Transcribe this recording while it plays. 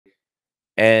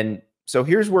And so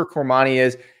here's where Cormani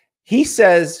is. He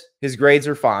says his grades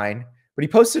are fine, but he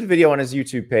posted a video on his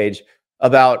YouTube page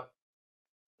about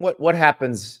what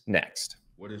happens next.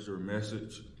 What is your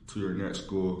message to your next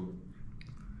school?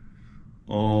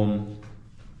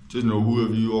 Just know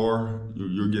whoever you are,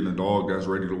 you're getting a dog that's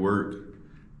ready to work.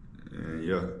 And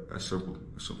yeah, that's simple.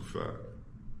 That's simple fact.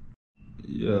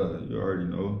 Yeah, you already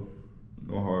know.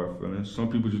 No hard feelings. Some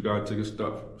people just gotta take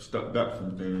a step back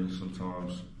from things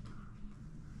sometimes.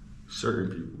 Certain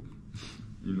people,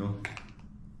 you know.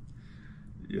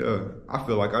 Yeah, I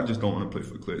feel like I just don't want to play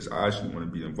for clicks. I actually want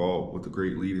to be involved with a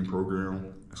great leading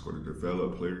program that's going to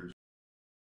develop players.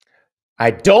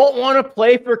 I don't want to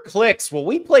play for clicks. Well,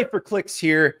 we play for clicks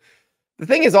here. The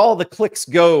thing is, all the clicks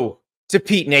go to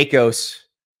Pete Nakos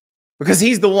because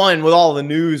he's the one with all the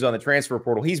news on the transfer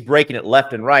portal. He's breaking it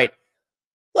left and right.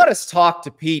 Let us talk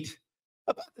to Pete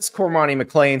about this Cormani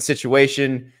McClain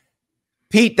situation.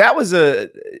 Pete, that was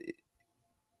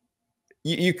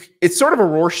it's sort of a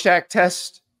Rorschach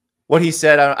test. What he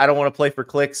said, I don't want to play for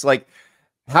clicks. Like,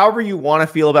 however you want to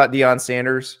feel about Deion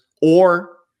Sanders,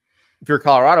 or if you're a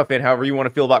Colorado fan, however you want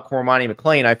to feel about Cormani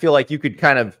McClain, I feel like you could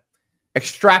kind of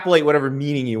extrapolate whatever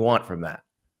meaning you want from that.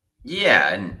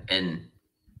 Yeah, and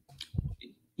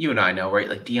you and I know, right?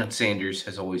 Like, Deion Sanders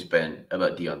has always been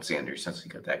about Deion Sanders since he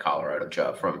got that Colorado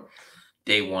job. From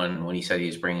day one, when he said he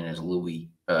was bringing his Louis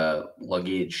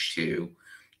luggage, to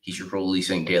he's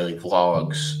releasing daily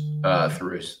vlogs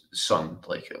through his son,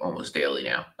 like almost daily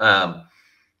now.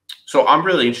 So I'm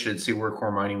really interested to see where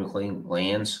Cormani McClain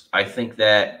lands. I think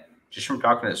that just from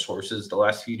talking to sources the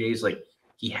last few days, like,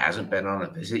 he hasn't been on a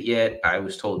visit yet. I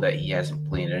was told that he hasn't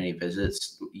planned any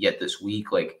visits yet this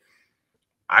week. Like,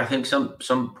 I think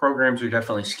some programs are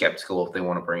definitely skeptical if they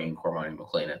want to bring in Cormani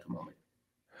McClain at the moment.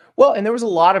 Well, and there was a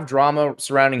lot of drama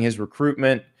surrounding his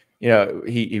recruitment. You know,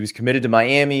 he was committed to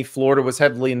Miami. Florida was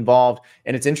heavily involved.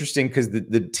 And it's interesting because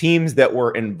the teams that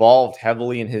were involved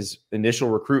heavily in his initial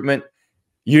recruitment,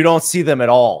 you don't see them at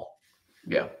all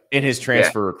in his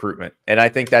transfer recruitment. And I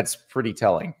think that's pretty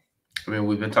telling. I mean,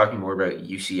 we've been talking more about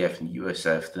UCF and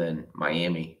USF than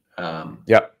Miami.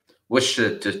 Which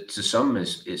to some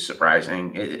is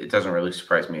surprising. It doesn't really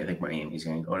surprise me. I think Miami's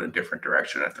going to go in a different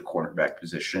direction at the cornerback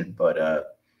position.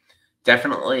 But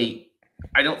definitely,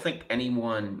 I don't think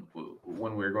anyone,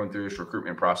 when we were going through this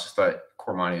recruitment process, thought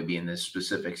Cormani would be in this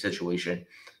specific situation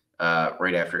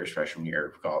right after his freshman year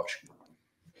of college.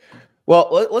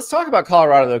 Well, let's talk about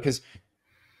Colorado, though, because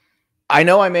I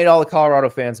know I made all the Colorado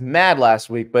fans mad last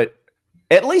week, but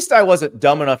at least I wasn't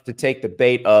dumb enough to take the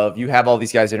bait of, you have all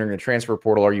these guys entering the transfer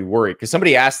portal. Are you worried? Because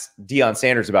somebody asked Deion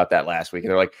Sanders about that last week. And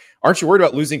they're like, aren't you worried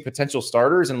about losing potential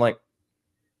starters? And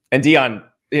Deion,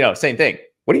 same thing.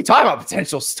 What are you talking about,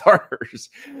 potential starters?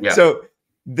 Yeah. So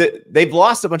they've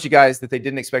lost a bunch of guys that they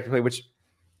didn't expect to play, which,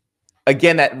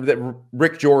 again, that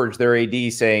Rick George, their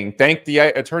AD, saying, thank the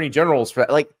attorney generals for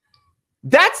that. Like,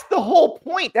 that's the whole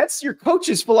point. That's your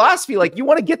coach's philosophy. Like, you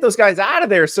want to get those guys out of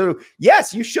there. So,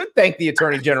 yes, you should thank the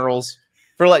attorney generals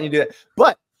for letting you do that.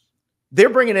 But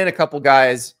they're bringing in a couple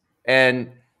guys,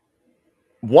 and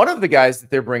one of the guys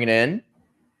that they're bringing in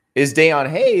is Dayon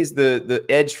Hayes, the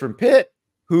edge from Pitt,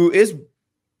 who is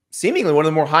seemingly one of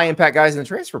the more high-impact guys in the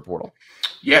transfer portal.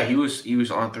 Yeah, he was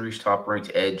On3's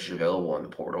top-ranked edge available in the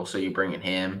portal, so you bring in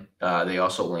him. They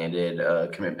also landed a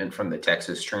commitment from the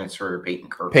Texas transfer, Peyton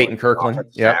Kirkland,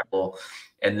 yeah.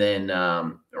 And then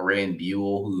Ryan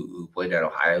Buell, who played at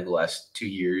Ohio the last 2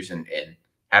 years and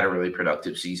had a really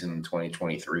productive season in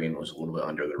 2023 and was a little bit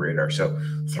under the radar. So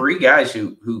 3 guys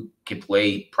who can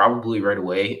play probably right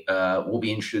away. We'll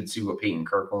be interested to see what Peyton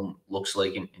Kirkland looks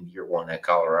like in year one at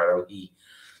Colorado.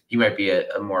 He might be a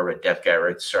more of a depth guy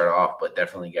right to start off, but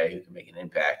definitely a guy who can make an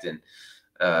impact. And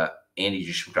Andy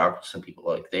just talked to some people,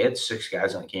 like, they had 6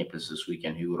 guys on campus this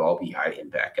weekend who would all be high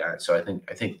impact guys. So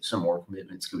I think some more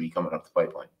commitments could be coming up the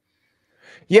pipeline.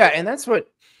 Yeah, and that's what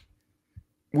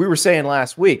we were saying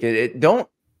last week.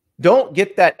 Don't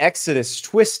get that exodus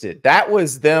twisted. That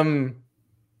was them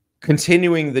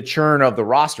continuing the churn of the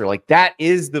roster. Like, that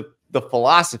is the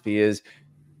philosophy, is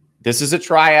this is a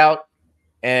tryout.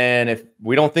 And if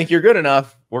we don't think you're good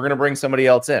enough, we're going to bring somebody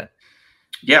else in.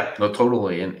 Yeah, no,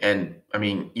 totally. And I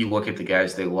mean, you look at the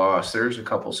guys they lost, there's a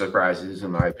couple surprises in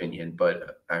my opinion,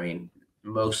 but I mean,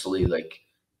 mostly like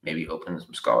maybe open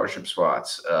some scholarship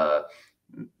spots.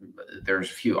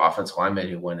 There's a few offensive linemen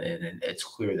who went in, and it's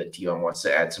clear that Deion wants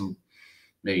to add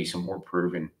maybe some more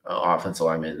proven offensive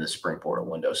linemen in the spring portal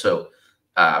window. So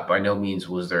by no means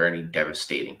was there any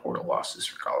devastating portal losses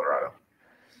for Colorado.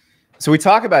 So we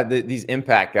talk about these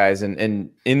impact guys,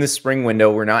 and in the spring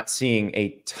window, we're not seeing a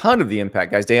ton of the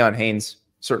impact guys. Dayon Hayes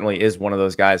certainly is one of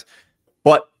those guys.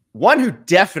 But one who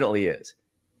definitely is,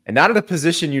 and not at a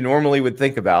position you normally would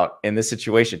think about in this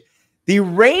situation, the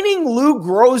reigning Lou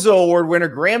Groza Award winner,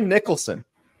 Graham Nicholson,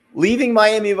 leaving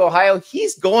Miami of Ohio.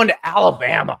 He's going to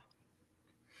Alabama.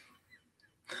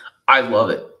 I love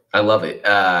it. I love it.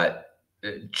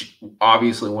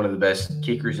 Obviously one of the best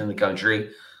kickers in the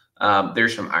country.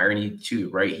 There's some irony too,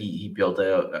 right? He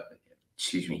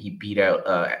beat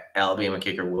out Alabama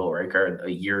kicker Will Reichard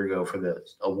a year ago for the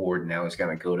award. Now he's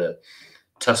going to go to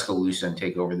Tuscaloosa and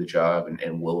take over the job,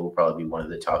 and Will probably be one of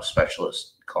the top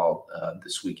specialists called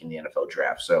this week in the NFL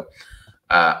draft. So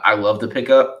I love the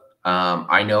pickup.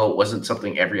 I know it wasn't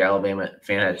something every Alabama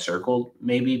fan had circled,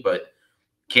 maybe, but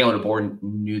Kalen DeBoer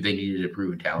knew they needed a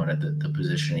proven talent at the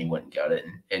position. He went and got it,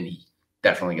 and he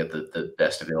definitely got the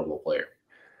best available player.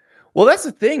 Well, that's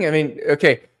the thing. I mean,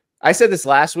 okay, I said this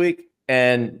last week,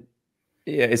 and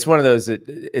yeah, it's one of those.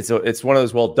 It's one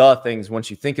of those duh things once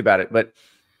you think about it. But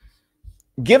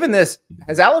given this,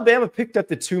 has Alabama picked up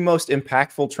the two most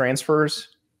impactful transfers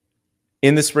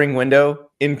in the spring window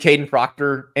in Caden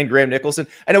Proctor and Graham Nicholson?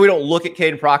 I know we don't look at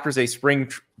Caden Proctor as a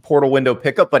spring portal window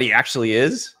pickup, but he actually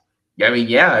is. Yeah, I mean,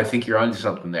 yeah, I think you're onto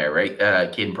something there, right?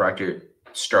 Caden Proctor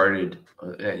started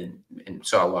and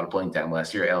saw a lot of playing time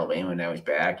last year at Alabama. Now he's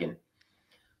back, and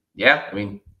yeah, I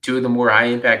mean, two of the more high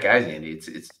impact guys, Andy.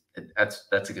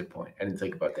 That's a good point. I didn't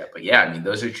think about that, but yeah, I mean,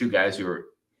 those are two guys who are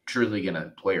truly going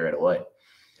to play right away.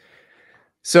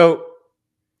 So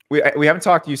we haven't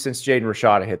talked to you since Jaden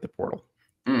Rashada hit the portal.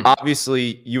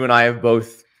 Obviously, you and I have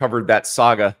both covered that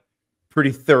saga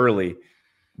pretty thoroughly,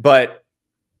 but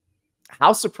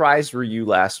how surprised were you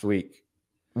last week?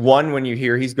 One, when you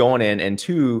hear he's going in, and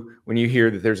two, when you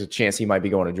hear that there's a chance he might be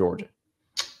going to Georgia.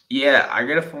 Yeah, I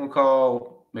got a phone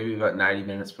call maybe about 90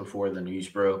 minutes before the news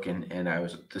broke, and I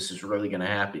was, this is really going to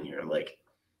happen here. Like,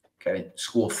 okay,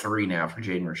 school 3 now for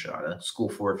Jaden Rashada, school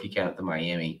 4 if you count the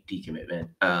Miami decommitment.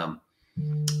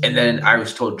 And then I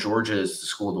was told Georgia is the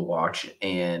school to watch,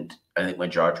 and I think my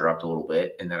jaw dropped a little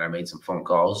bit. And then I made some phone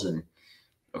calls and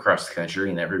across the country,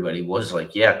 and everybody was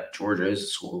like, yeah, Georgia is the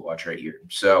school to watch right here.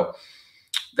 So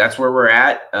that's where we're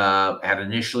at. Had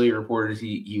initially reported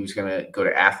he was going to go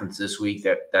to Athens this week.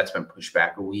 That's been pushed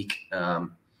back a week.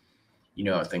 You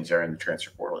know how things are in the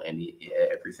transfer portal, and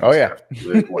everything's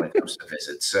good when it comes to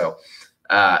visits. So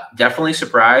definitely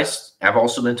surprised. I've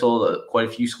also been told that quite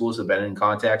a few schools have been in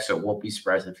contact, so won't be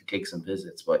surprised if he takes some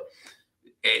visits. But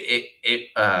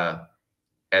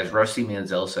as Rusty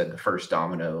Manziel said, the first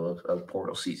domino of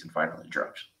portal season finally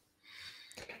drops.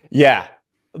 Yeah.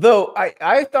 Though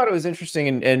I thought it was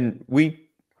interesting, and we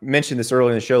mentioned this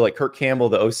earlier in the show, like Kirk Campbell,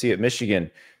 the OC at Michigan,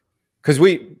 because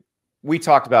we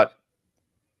talked about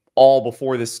all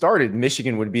before this started,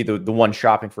 Michigan would be the one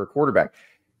shopping for a quarterback.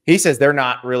 He says they're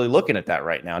not really looking at that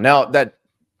right now. Now, that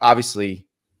obviously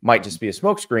might just be a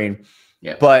smokescreen,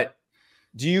 but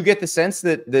do you get the sense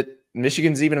that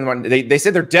Michigan's even in the market? They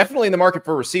said they're definitely in the market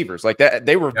for receivers. Like that,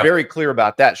 they were very clear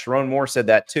about that. Sharon Moore said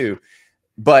that too.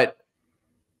 But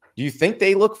do you think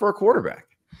they look for a quarterback?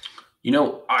 You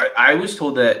know, I was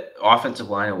told that offensive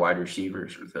line and wide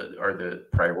receivers are the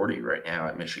priority right now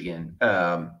at Michigan.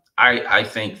 I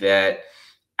think that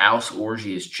Alex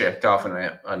Orji has checked off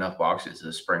enough boxes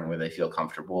this spring where they feel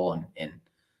comfortable, and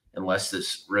unless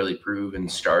this really proven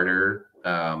starter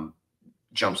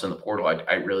jumps in the portal,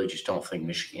 I really just don't think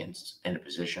Michigan's in a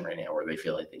position right now where they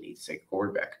feel like they need to take a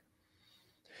quarterback.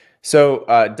 So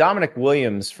Dominic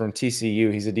Williams from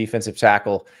TCU, he's a defensive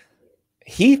tackle.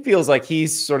 He feels like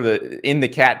he's sort of in the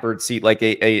catbird seat, like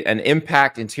an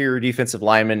impact interior defensive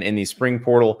lineman in the spring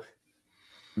portal.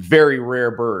 Very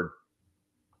rare bird.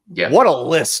 Yeah. What a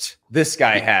list this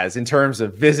guy has in terms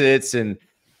of visits, and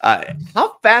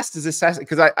how fast does this?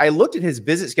 Because I looked at his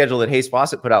visit schedule that Hayes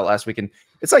Fawcett put out last week, and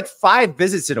it's like 5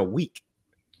 visits in a week.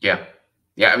 Yeah.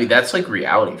 I mean, that's like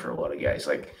reality for a lot of guys.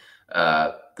 Like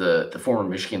the former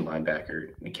Michigan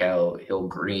linebacker Mikal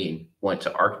Hill-Green went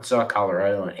to Arkansas,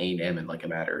 Colorado, and A&M in like a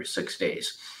matter of 6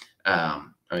 days. I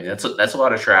mean, that's a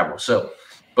lot of travel. So,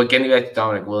 but getting back to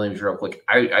Dominic Williams real quick,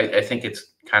 I think it's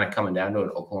kind of coming down to an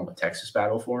Oklahoma-Texas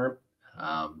battle for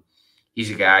him.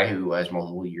 He's a guy who has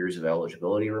multiple years of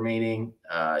eligibility remaining.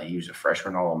 He was a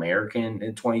freshman All-American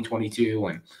in 2022,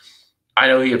 and I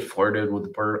know he had flirted with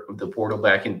the portal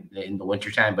back in the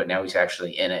wintertime, but now he's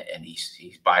actually in it, and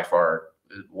he's by far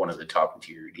one of the top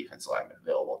interior defense linemen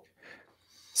available.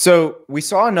 So we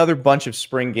saw another bunch of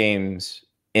spring games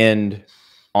end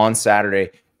on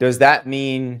Saturday. Does that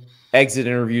mean exit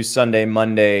interviews Sunday,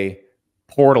 Monday,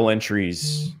 portal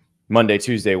entries Monday,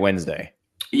 Tuesday, Wednesday?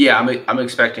 Yeah, I'm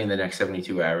expecting the next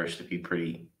 72 hours to be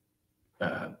pretty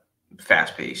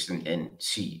fast-paced and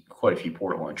see quite a few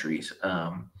portal entries.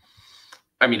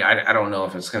 I mean, I don't know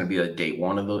if it's going to be like day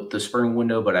one of the spring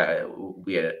window, but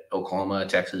we had Oklahoma,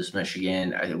 Texas,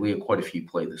 Michigan. We had quite a few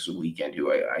play this weekend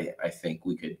who I think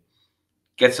we could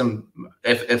get some.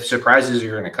 If surprises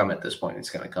are going to come at this point, it's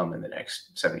going to come in the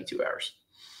next 72 hours.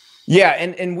 Yeah,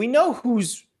 and we know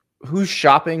who's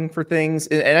shopping for things,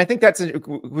 and I think that's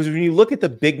when you look at the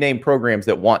big name programs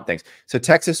that want things. So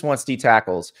Texas wants D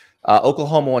tackles,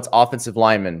 Oklahoma wants offensive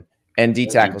linemen and D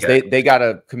tackles. They got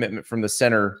a commitment from the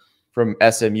center from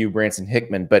SMU, Branson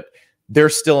Hickman, but they're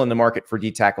still in the market for D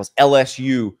tackles.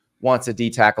 LSU wants a D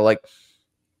tackle. Like,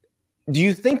 do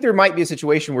you think there might be a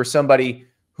situation where somebody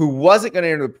who wasn't going to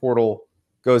enter the portal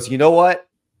goes, you know what?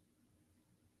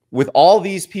 With all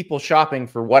these people shopping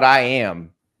for what I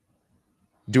am,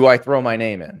 do I throw my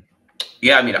name in?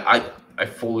 Yeah, I mean, I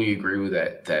fully agree with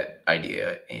that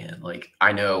idea. And like,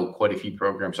 I know quite a few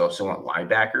programs also want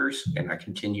linebackers, and I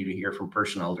continue to hear from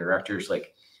personnel directors,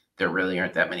 like, there really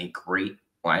aren't that many great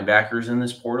linebackers in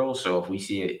this portal. So if we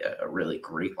see a really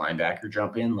great linebacker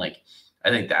jump in, like, I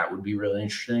think that would be really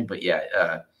interesting. But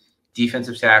yeah,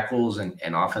 defensive tackles and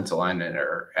offensive linemen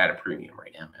are at a premium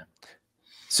right now, man.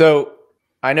 So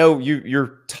I know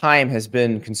your time has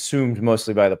been consumed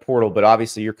mostly by the portal, but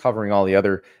obviously you're covering all the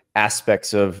other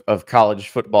aspects of college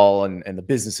football and the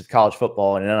business of college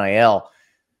football and NIL.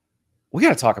 We got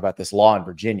to talk about this law in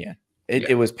Virginia.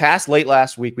 It was passed late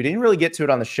last week. We didn't really get to it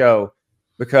on the show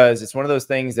because it's one of those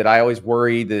things that I always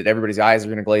worry that everybody's eyes are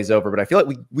going to glaze over. But I feel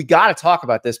like we got to talk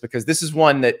about this because this is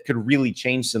one that could really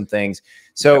change some things.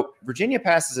 So Virginia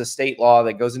passes a state law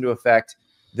that goes into effect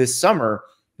this summer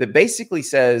that basically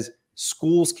says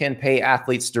schools can pay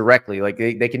athletes directly. Like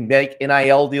they can make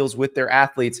NIL deals with their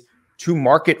athletes to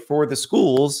market for the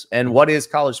schools. And what is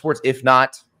college sports if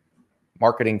not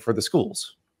marketing for the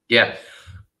schools? Yeah.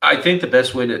 I think the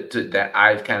best way to that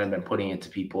I've kind of been putting it to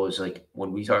people is like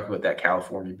when we talk about that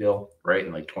California bill, right?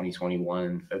 In like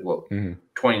 2021,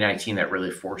 2019, that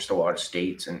really forced a lot of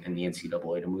states and the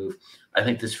NCAA to move. I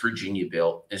think this Virginia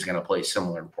bill is going to play a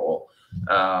similar role.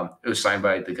 It was signed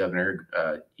by the governor,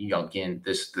 Youngkin,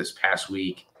 this past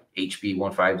week, HB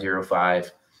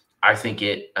 1505. I think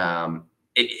it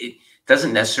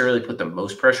doesn't necessarily put the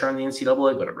most pressure on the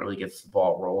NCAA, but it really gets the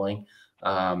ball rolling.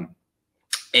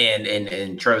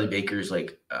 And Charlie Baker's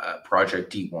like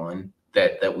Project D1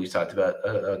 that we've talked about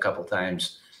a couple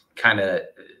times kind of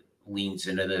leans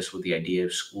into this with the idea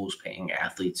of schools paying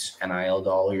athletes NIL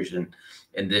dollars, and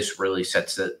this really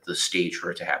sets the stage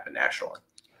for it to happen nationally.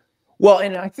 Well,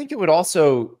 and I think it would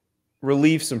also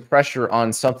relieve some pressure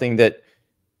on something that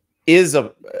is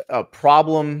a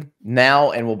problem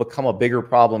now and will become a bigger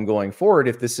problem going forward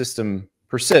if the system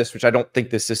persists, which I don't think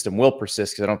this system will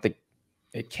persist because I don't think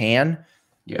it can.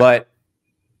 Yeah. But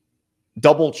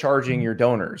double charging your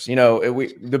donors,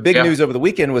 the big news over the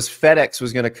weekend was FedEx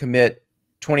was going to commit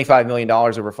 $25 million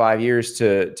over 5 years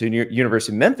to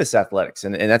University of Memphis athletics.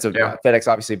 And that's FedEx,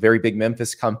 obviously a very big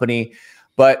Memphis company,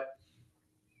 but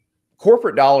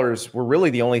corporate dollars were really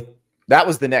that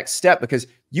was the next step because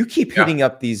you keep hitting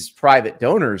up these private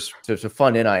donors to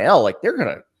fund NIL. Like they're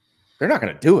not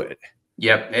going to do it.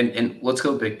 Yep. And let's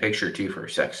go big picture too for a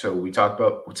sec. So we talked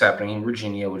about what's happening in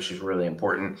Virginia, which is really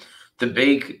important. The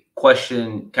big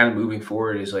question kind of moving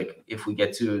forward is like, if we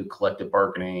get to collective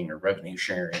bargaining or revenue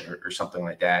sharing or something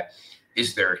like that,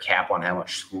 is there a cap on how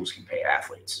much schools can pay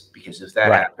athletes? Because if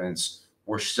that happens,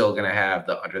 we're still going to have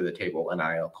the under the table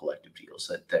NIL collective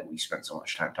deals that we spend so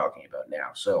much time talking about now.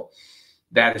 So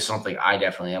that is something I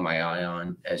definitely have my eye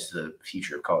on as the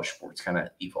future of college sports kind of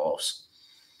evolves.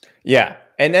 Yeah.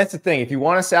 And that's the thing. If you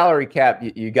want a salary cap,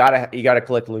 you gotta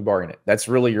collectively bargain it. That's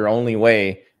really your only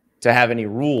way to have any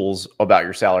rules about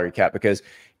your salary cap, because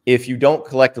if you don't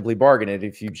collectively bargain it,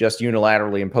 if you just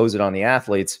unilaterally impose it on the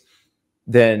athletes,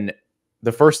 then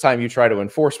the first time you try to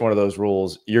enforce one of those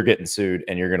rules, you're getting sued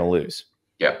and you're going to lose.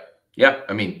 Yeah. Yeah.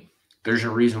 I mean, there's a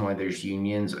reason why there's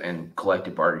unions and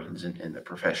collective bargains in the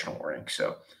professional ranks.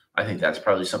 So I think that's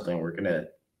probably something we're going to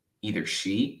either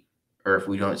see, or if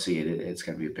we don't see it, it's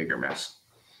going to be a bigger mess.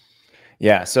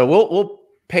 Yeah. So we'll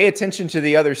pay attention to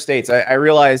the other states. I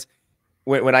realize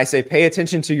when I say pay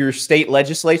attention to your state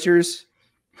legislatures,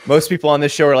 most people on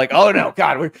this show are like, oh no,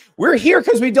 God, we're here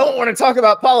because we don't want to talk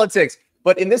about politics.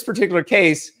 But in this particular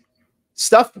case,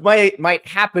 stuff might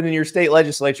happen in your state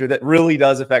legislature that really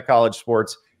does affect college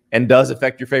sports and does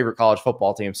affect your favorite college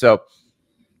football team. So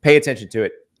pay attention to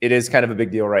it. It is kind of a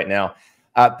big deal right now.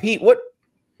 Pete, what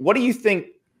do you think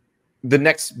the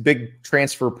next big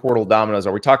transfer portal dominoes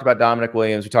are? We talked about Dominic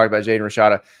Williams. We talked about Jaden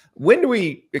Rashada. When do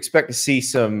we expect to see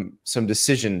some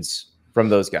decisions from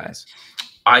those guys?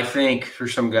 I think for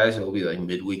some guys, it'll be like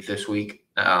midweek this week.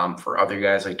 For other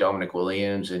guys like Dominic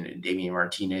Williams and Damien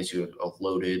Martinez, who have a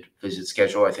loaded visit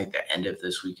schedule, I think the end of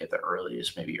this week at the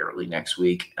earliest, maybe early next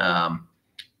week. And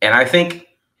I think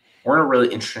we're in a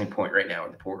really interesting point right now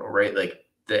in the portal, right? Like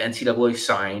the NCAA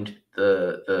signed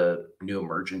the new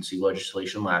emergency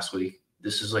legislation last week.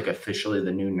 This is like officially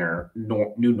the new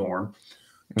norm.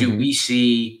 Do we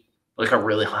see like a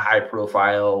really high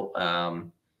profile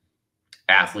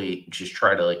athlete just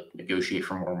try to like negotiate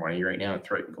for more money right now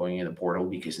and going in the portal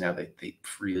because now they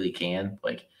freely can?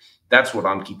 Like that's what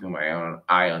I'm keeping my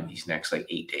eye on these next like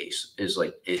 8 days is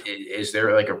like, is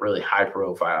there like a really high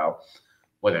profile,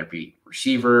 whether it be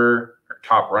receiver or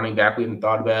top running back we haven't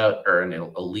thought about, or an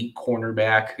elite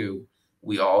cornerback who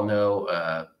we all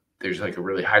know there's like a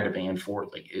really high demand for?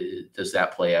 Like, does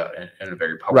that play out in a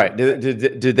very public way?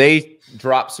 Do they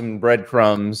drop some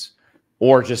breadcrumbs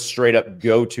or just straight up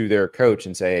go to their coach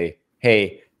and say,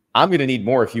 hey, I'm going to need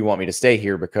more if you want me to stay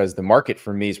here because the market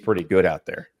for me is pretty good out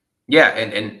there? Yeah.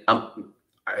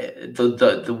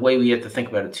 The way we have to think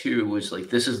about it too is like,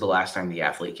 this is the last time the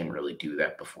athlete can really do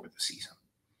that before the season.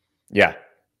 Yeah.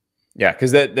 Yeah.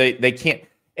 Cause they can't.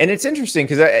 And it's interesting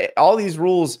because all these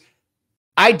rules,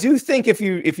 I do think if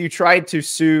you tried to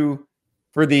sue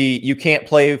for you can't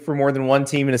play for more than one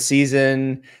team in a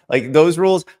season, like those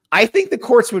rules, I think the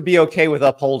courts would be okay with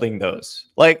upholding those.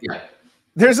 Like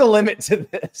there's a limit to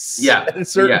this. Yeah. At a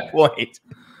certain point.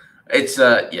 It's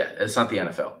it's not the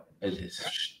NFL.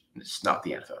 It's not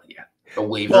the NFL. Yeah. The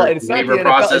waiver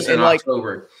process in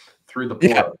October through the portal.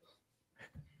 Yeah.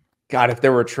 God, if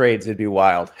there were trades, it'd be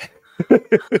wild.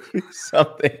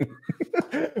 Something.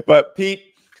 But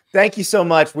Pete, thank you so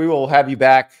much. We will have you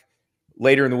back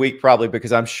later in the week, probably,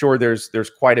 because I'm sure there's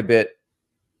quite a bit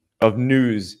of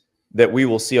news that we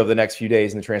will see over the next few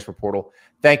days in the transfer portal.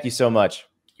 Thank you so much.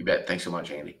 You bet. Thanks so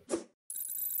much, Andy.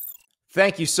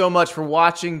 Thank you so much for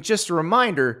watching. Just a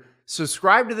reminder,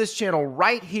 subscribe to this channel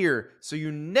right here so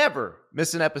you never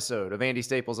miss an episode of Andy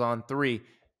Staples on 3.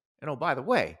 And oh, by the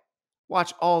way,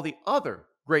 watch all the other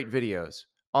great videos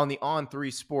on the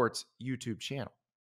On3 Sports YouTube channel.